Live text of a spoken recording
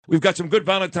We've got some good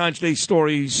Valentine's Day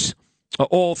stories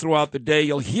all throughout the day.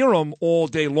 You'll hear them all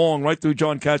day long, right through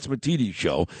John Catsimatidis'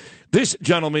 show. This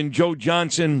gentleman, Joe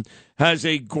Johnson, has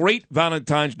a great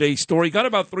Valentine's Day story. Got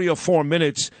about 3 or 4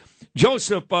 minutes.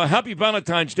 Joseph, happy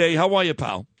Valentine's Day. How are you,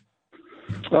 pal?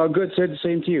 Good, Sid.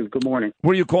 Same to you. Good morning.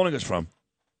 Where are you calling us from?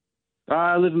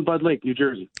 I live in Bud Lake, New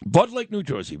Jersey. Bud Lake, New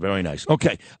Jersey. Very nice.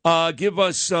 Okay. Give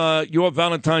us your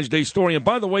Valentine's Day story. And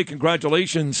by the way,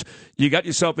 congratulations. You got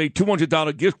yourself a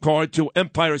 $200 gift card to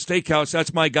Empire Steakhouse.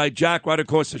 That's my guy, Jack, right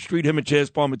across the street, him and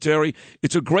Chaz Palminteri.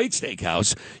 It's a great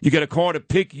steakhouse. You get a car to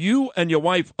pick you and your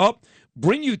wife up,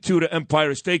 bring you to the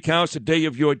Empire Steakhouse the day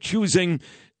of your choosing.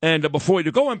 And before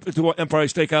you go to Empire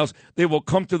Steakhouse, they will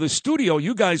come to the studio,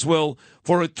 you guys will,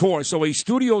 for a tour. So a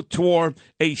studio tour,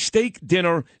 a steak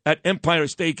dinner at Empire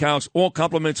Steakhouse, all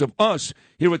compliments of us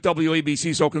here at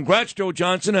WABC. So congrats, Joe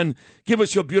Johnson, and give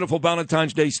us your beautiful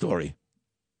Valentine's Day story.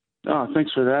 Oh,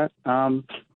 thanks for that.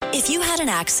 If you had an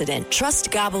accident, trust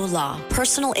Gabo Law,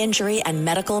 personal injury and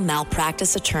medical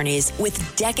malpractice attorneys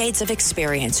with decades of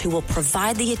experience who will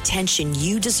provide the attention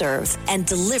you deserve and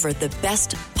deliver the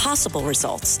best possible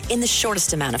results in the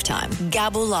shortest amount of time.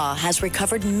 Gabo Law has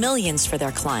recovered millions for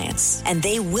their clients, and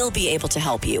they will be able to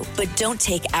help you. But don't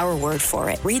take our word for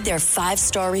it. Read their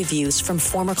 5-star reviews from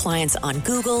former clients on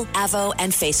Google, Avo,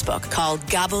 and Facebook. Call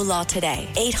Gabo Law today,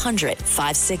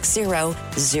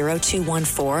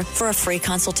 800-560-0214 for a free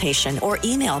consultation, or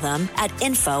email them at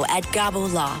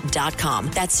info@gabolaw.com.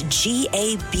 That's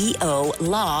GABO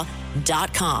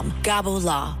law.com. Gabo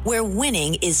Law, where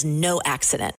winning is no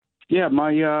accident. Yeah,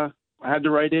 I had to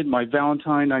write in. My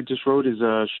Valentine I just wrote is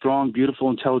a strong,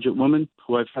 beautiful, intelligent woman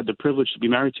who I've had the privilege to be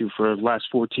married to for the last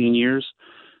 14 years.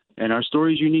 And our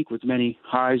story is unique with many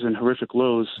highs and horrific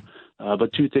lows,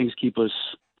 but two things keep us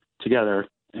together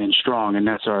and strong, and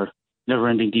that's our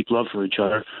never-ending deep love for each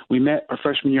other. We met our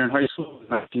freshman year in high school in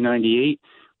 1998.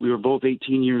 We were both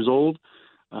 18 years old.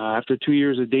 After 2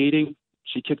 years of dating,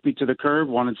 she kicked me to the curb,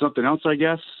 wanted something else, I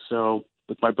guess. So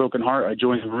with my broken heart, I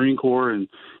joined the Marine Corps and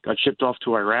got shipped off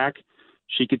to Iraq.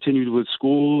 She continued with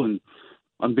school, and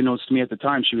unbeknownst to me at the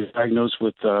time, she was diagnosed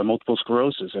with multiple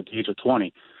sclerosis at the age of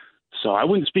 20. So I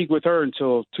wouldn't speak with her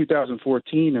until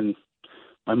 2014, and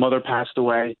my mother passed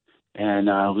away, and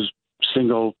I was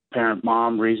single parent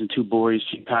mom raising 2 boys.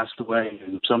 She passed away,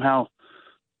 and somehow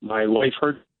my wife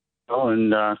heard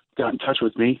and got in touch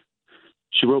with me.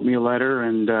 She wrote me a letter,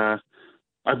 and I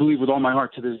believe with all my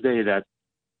heart to this day that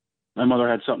my mother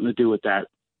had something to do with that.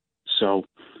 So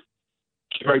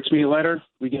she writes me a letter.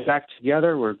 We get back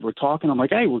together. We're talking. I'm like,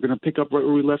 hey, we're going to pick up right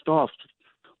where we left off.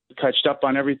 We catched up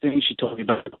on everything. She told me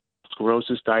about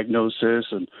sclerosis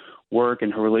diagnosis and work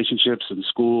and her relationships and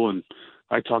school, and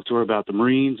I talked to her about the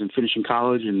Marines and finishing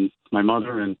college and my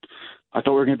mother, and I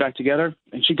thought we were going to get back together,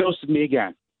 and she ghosted me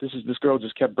again. This girl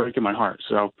just kept breaking my heart.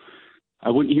 So I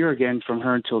wouldn't hear again from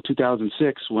her until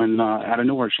 2006 when out of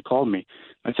nowhere she called me.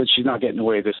 I said she's not getting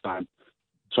away this time.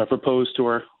 So I proposed to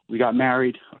her. We got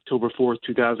married October 4th,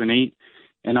 2008,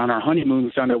 and on our honeymoon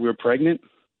we found out we were pregnant,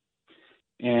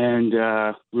 and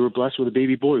we were blessed with a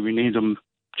baby boy. We named him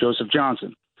Joseph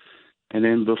Johnson. And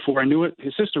then before I knew it,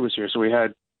 his sister was here, so we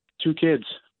had 2 kids.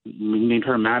 We named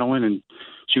her Madeline, and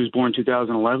she was born in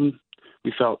 2011.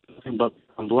 We felt nothing but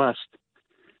blessed.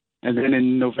 And then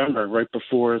in November, right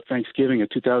before Thanksgiving of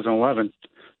 2011,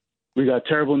 we got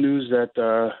terrible news that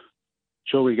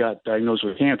Joey got diagnosed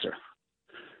with cancer.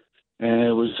 And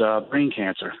it was brain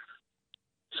cancer.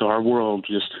 So our world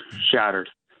just shattered.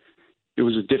 It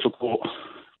was a difficult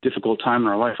time in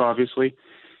our life, obviously.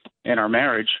 And our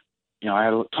marriage, I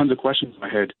had tons of questions in my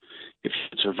head. If he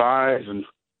could survive, and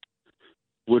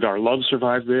would our love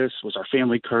survive this? Was our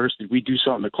family cursed? Did we do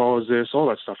something to cause this? All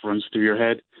that stuff runs through your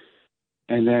head.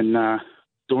 And then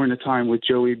during the time with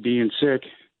Joey being sick,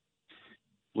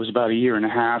 it was about 1.5 years,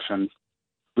 and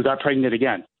we got pregnant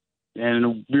again. And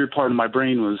a weird part of my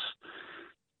brain was,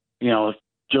 if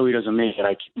Joey doesn't make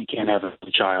it, we can't have a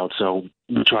child. So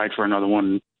we tried for another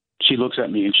one. She looks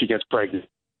at me and she gets pregnant.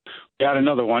 We had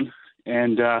another one,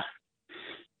 and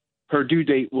her due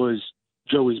date was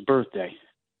Joey's birthday,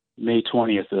 May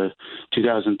 20th of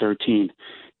 2013.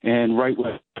 And right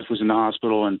when I was in the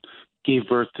hospital and gave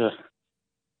birth to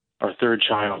our 3rd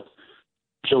child,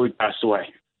 Joey passed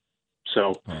away.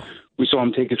 So we saw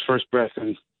him take his first breath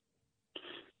and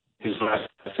his last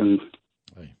breath, and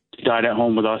he died at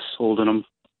home with us, holding him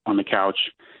on the couch.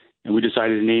 And we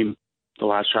decided to name the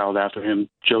last child after him,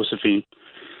 Josephine.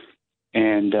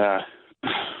 And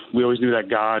we always knew that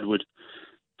God would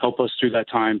help us through that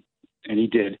time, and he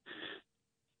did.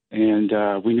 And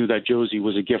we knew that Josie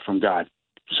was a gift from God.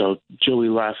 So Joey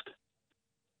left,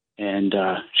 and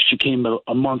she came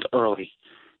a month early.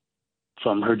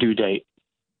 from her due date.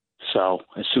 So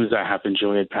as soon as that happened,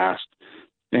 Joey had passed.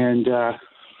 And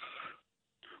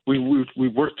we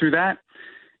worked through that.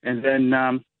 And then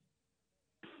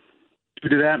due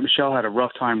to that, Michelle had a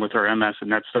rough time with her MS,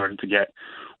 and that started to get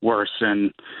worse.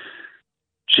 And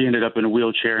she ended up in a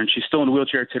wheelchair, and she's still in a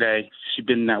wheelchair today. She's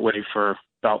been that way for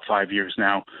about 5 years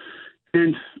now.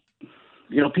 And,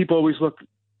 people always look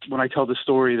when I tell the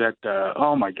story that,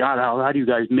 oh, my God, how do you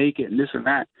guys make it and this and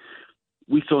that?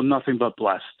 We feel nothing but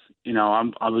blessed.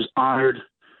 I was honored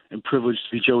and privileged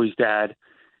to be Joey's dad,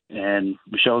 and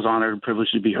Michelle's honored and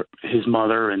privileged to be his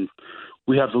mother. And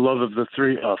we have the love of the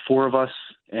four of us,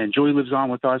 and Joey lives on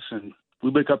with us, and we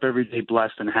wake up every day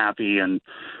blessed and happy, and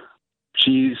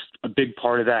she's a big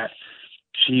part of that.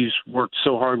 She's worked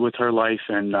so hard with her life,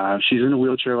 and she's in a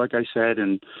wheelchair, like I said,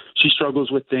 and she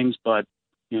struggles with things, but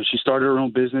she started her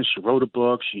own business. She wrote a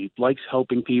book. She likes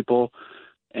helping people.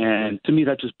 And to me,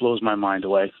 that just blows my mind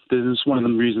away. This is one of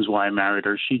the reasons why I married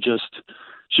her.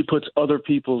 She puts other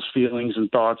people's feelings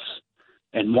and thoughts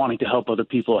and wanting to help other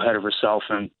people ahead of herself.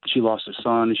 And she lost her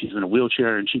son, and she's in a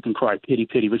wheelchair, and she can cry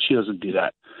pity, but she doesn't do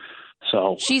that.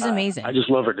 So she's amazing. I just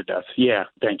love her to death. Yeah,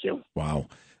 thank you. Wow.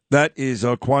 That is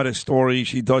quite a story.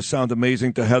 She does sound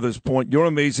amazing, to Heather's point. You're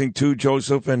amazing too,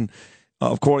 Joseph. And,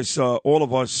 of course, all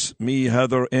of us, me,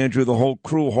 Heather, Andrew, the whole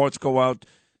crew, hearts go out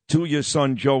to your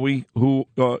son, Joey, who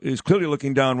is clearly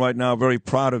looking down right now, very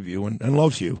proud of you and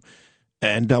loves you.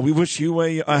 And we wish you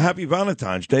a happy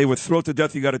Valentine's Day. We're thrilled to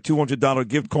death you got a $200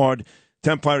 gift card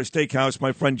to Empire Steakhouse.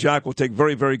 My friend Jack will take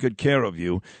very, very good care of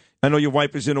you. I know your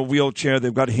wife is in a wheelchair.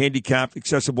 They've got handicapped,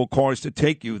 accessible cars to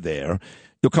take you there.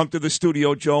 You'll come to the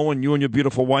studio, Joe, and you and your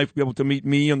beautiful wife will be able to meet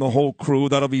me and the whole crew.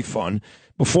 That'll be fun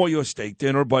before your steak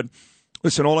dinner. But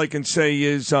listen, all I can say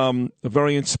is a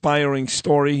very inspiring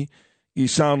story. You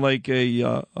sound like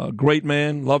a great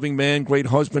man, loving man, great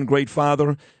husband, great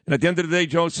father. And at the end of the day,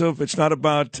 Joseph, it's not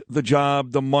about the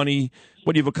job, the money,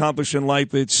 what you've accomplished in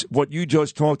life. It's what you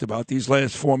just talked about these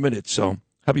last 4 minutes. So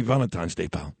happy Valentine's Day,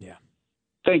 pal. Yeah.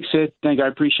 Thanks, Sid. I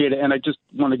appreciate it. And I just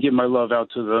want to give my love out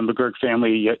to the McGurk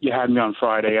family. You had me on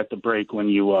Friday at the break when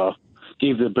you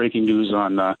gave the breaking news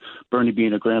on Bernie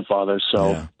being a grandfather.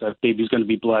 So that baby's going to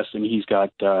be blessed, and he's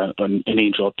got an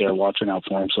angel up there watching out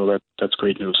for him. So that's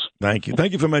great news. Thank you.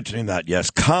 Thank you for mentioning that. Yes,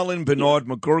 Colin Bernard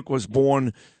McGurk was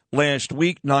born last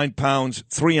week, 9 pounds,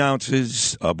 3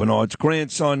 ounces. Bernard's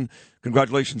grandson.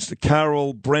 Congratulations to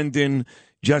Carol, Brendan,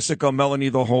 Jessica, Melanie,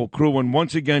 the whole crew. And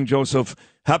once again, Joseph,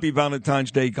 happy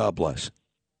Valentine's Day. God bless.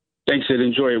 Thanks, Sid.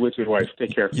 Enjoy it with your wife.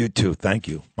 Take care. You too. Thank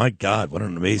you. My God, what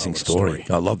an amazing story.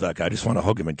 I love that guy. I just want to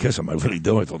hug him and kiss him. I really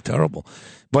do. I feel terrible.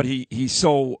 But he's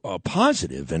so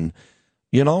positive. And,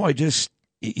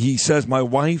 he says my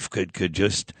wife could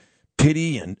just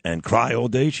pity and cry all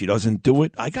day. She doesn't do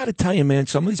it. I got to tell you, man,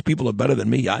 some of these people are better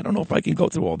than me. I don't know if I can go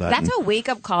through all that. That's a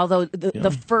wake-up call, though. The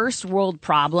first world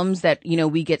problems that,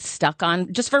 we get stuck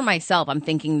on. Just for myself, I'm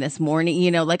thinking this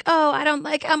morning, I don't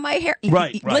like my hair.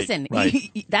 Right. Listen,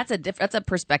 that's a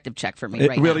perspective check for me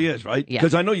right now. It really is, right?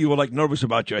 Because I know you were nervous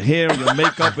about your hair and your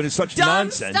makeup, and it's such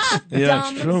nonsense.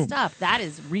 Dumb stuff. That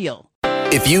is real.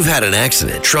 If you've had an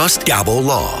accident, trust Gabo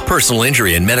Law. Personal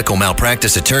injury and medical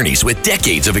malpractice attorneys with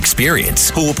decades of experience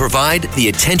who will provide the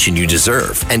attention you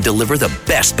deserve and deliver the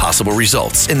best possible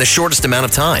results in the shortest amount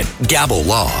of time. Gabo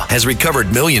Law has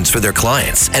recovered millions for their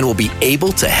clients and will be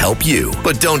able to help you.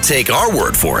 But don't take our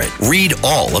word for it. Read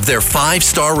all of their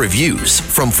 5-star reviews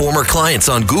from former clients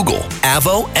on Google,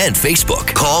 Avo, and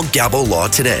Facebook. Call Gabo Law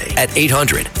today at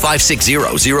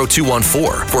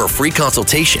 800-560-0214 for a free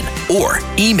consultation or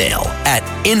email at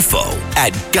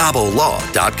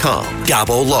info@gabolaw.com.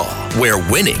 Gabo Law, where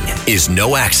winning is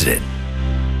no accident.